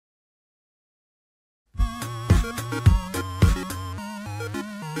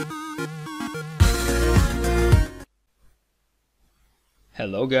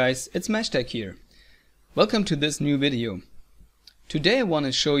Hello guys, it's Meshtech here. Welcome to this new video. Today I want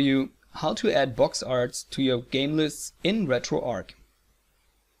to show you how to add box arts to your game lists in RetroArch.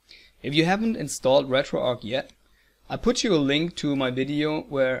 If you haven't installed RetroArch yet, I put you a link to my video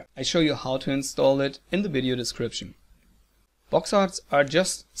where I show you how to install it in the video description. Box arts are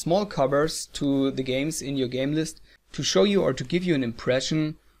just small covers to the games in your game list to show you or to give you an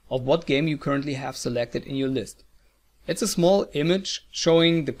impression of what game you currently have selected in your list. It's a small image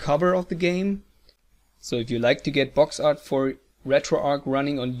showing the cover of the game. So if you like to get box art for RetroArch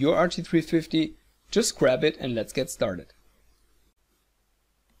running on your RG350, just grab it and let's get started.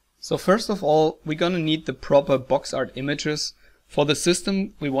 So first of all, we're gonna need the proper box art images for the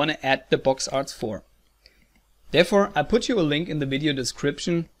system we want to add the box arts for. Therefore, I put you a link in the video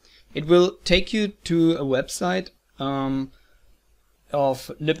description. It will take you to a website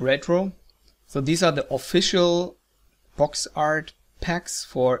of LibRetro. So these are the official box art packs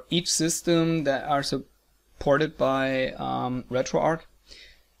for each system that are supported by RetroArch.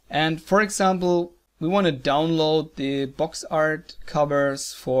 And for example, we want to download the box art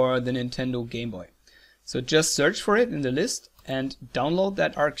covers for the Nintendo Game Boy. So just search for it in the list and download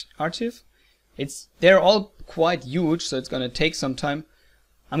that archive. They're all quite huge, so it's gonna take some time.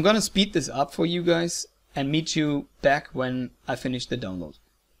 I'm gonna speed this up for you guys and meet you back when I finish the download.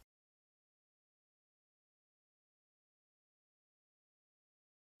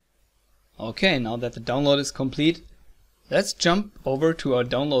 Okay, now that the download is complete, let's jump over to our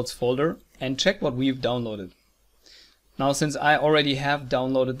downloads folder and check what we've downloaded. Now, since I already have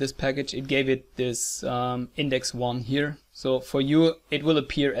downloaded this package, it gave it this index 1 here. So for you, it will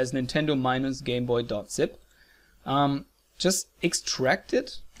appear as Nintendo-gameboy.zip. Just extract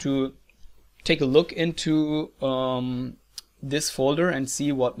it to take a look into this folder and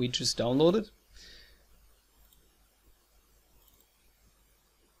see what we just downloaded.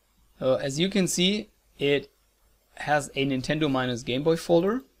 As you can see, it has a Nintendo-Game Boy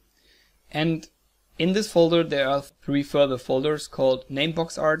folder, and in this folder there are 3 further folders called named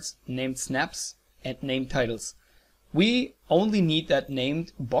box arts, named snaps, and named titles. We only need that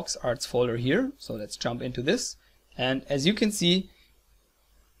named box arts folder here, so let's jump into this. And as you can see,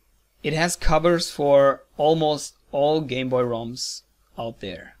 it has covers for almost all Game Boy ROMs out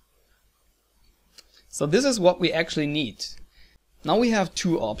there. So this is what we actually need. Now we have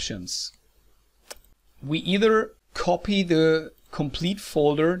 2 options. We either copy the complete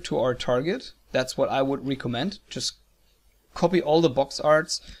folder to our target. That's what I would recommend. Just copy all the box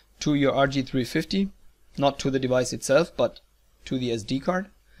arts to your RG350, not to the device itself, but to the SD card.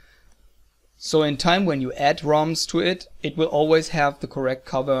 So in time when you add ROMs to it, it will always have the correct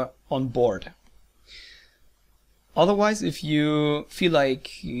cover on board. Otherwise, if you feel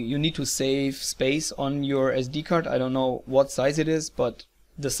like you need to save space on your SD card, I don't know what size it is, but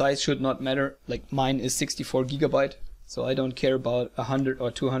the size should not matter. Like mine is 64 GB, so I don't care about 100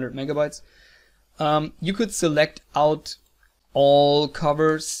 or 200 megabytes. You could select out all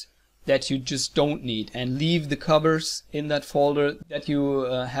covers that you just don't need and leave the covers in that folder that you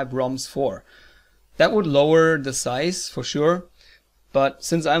have ROMs for. That would lower the size for sure, but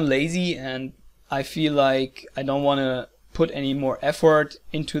since I'm lazy and I feel like I don't want to put any more effort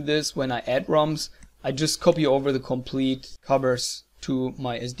into this when I add ROMs, I just copy over the complete covers to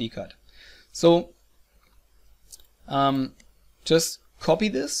my SD card. So just copy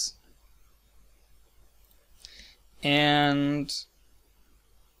this and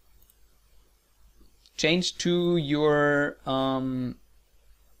change to your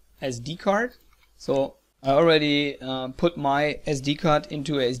SD card. So I already put my SD card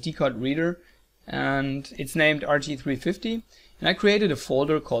into a SD card reader, and it's named RG350, and I created a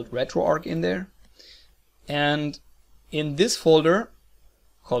folder called RetroArch in there. And in this folder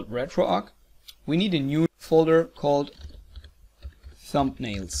called RetroArch, we need a new folder called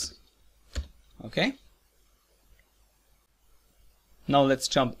thumbnails. Okay, now let's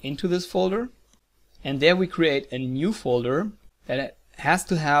jump into this folder, and there we create a new folder that has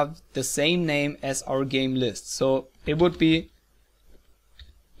to have the same name as our game list. So it would be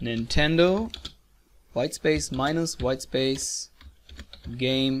Nintendo whitespace minus whitespace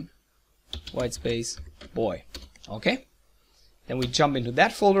game whitespace boy. Okay, then we jump into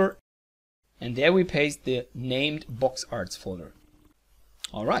that folder, and there we paste the named box arts folder.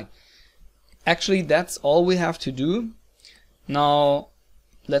 Alright, actually that's all we have to do. Now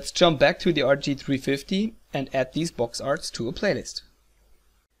let's jump back to the RG350 and add these box arts to a playlist.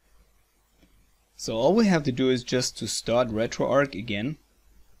 So all we have to do is just to start RetroArch again.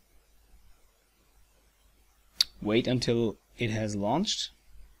 Wait until it has launched.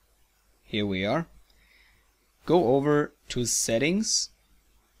 Here we are. Go over to settings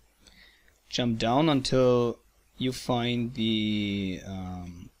jump down until you find the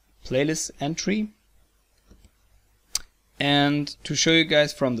playlist entry. And to show you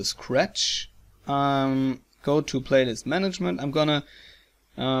guys from the scratch, go to playlist management. I'm gonna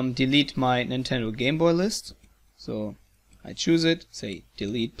delete my Nintendo Game Boy list. So I choose it, say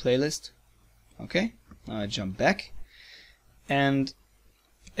delete playlist. Okay, now I jump back, and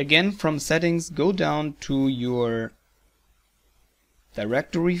again from settings, go down to your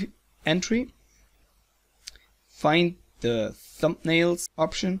directory entry, find the thumbnails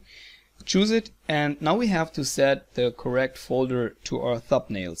option, choose it, and now we have to set the correct folder to our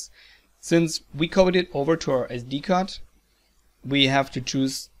thumbnails. Since we copied it over to our SD card, we have to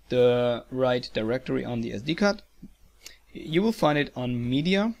choose the right directory on the SD card. You will find it on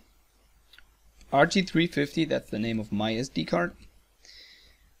Media, RG350, that's the name of my SD card.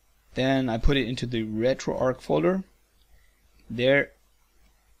 Then I put it into the RetroArch folder. There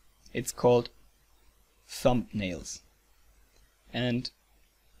it's called thumbnails. And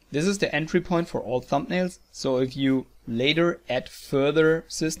this is the entry point for all thumbnails. So if you later add further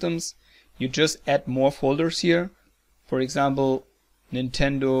systems, you just add more folders here. For example,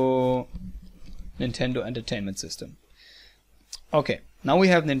 Nintendo Entertainment System. Okay, now we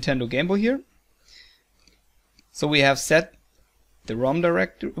have Nintendo Game Boy here. So we have set the ROM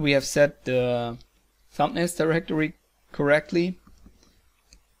directory, we have set the thumbnails directory correctly.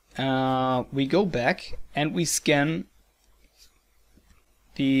 We go back and we scan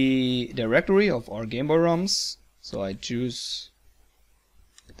the directory of our Game Boy ROMs. So I choose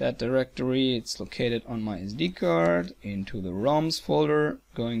that directory, it's located on my SD card, into the ROMs folder,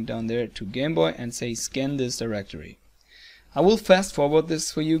 going down there to Game Boy and say scan this directory. I will fast forward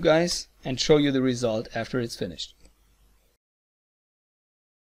this for you guys and show you the result after it's finished.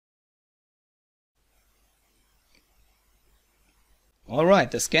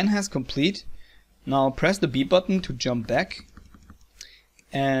 Alright, the scan has complete. Now press the B button to jump back.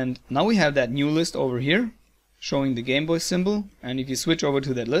 And now we have that new list over here, showing the Game Boy symbol. And if you switch over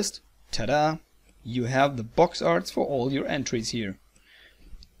to that list, ta-da, you have the box arts for all your entries here.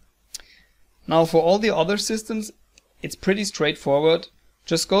 Now for all the other systems, it's pretty straightforward.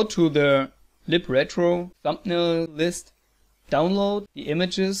 Just go to the libretro thumbnail list, download the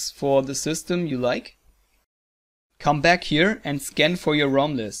images for the system you like, come back here and scan for your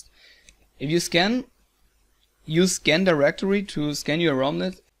ROM list. If you scan, use scan directory to scan your ROM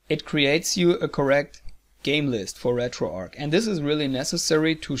list, it creates you a correct game list for RetroArch. And this is really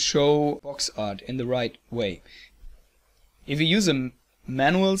necessary to show box art in the right way. If you use a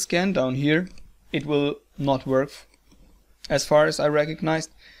manual scan down here, it will not work as far as I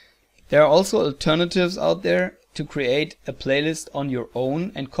recognized. There are also alternatives out there to create a playlist on your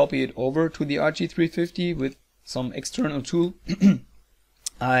own and copy it over to the RG350 with some external tool.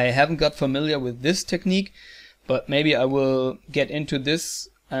 I haven't got familiar with this technique, but maybe I will get into this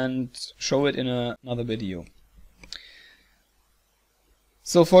and show it in another video.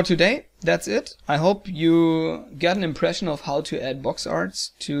 So for today, that's it. I hope you got an impression of how to add box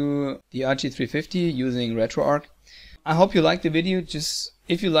arts to the RG350 using RetroArch. I hope you liked the video. Just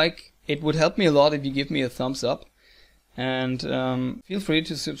if you like, it would help me a lot if you give me a thumbs up. And feel free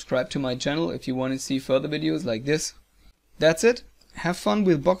to subscribe to my channel if you want to see further videos like this. That's it. Have fun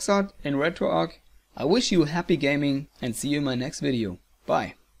with box art in RetroArch. I wish you happy gaming and see you in my next video.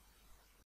 Bye.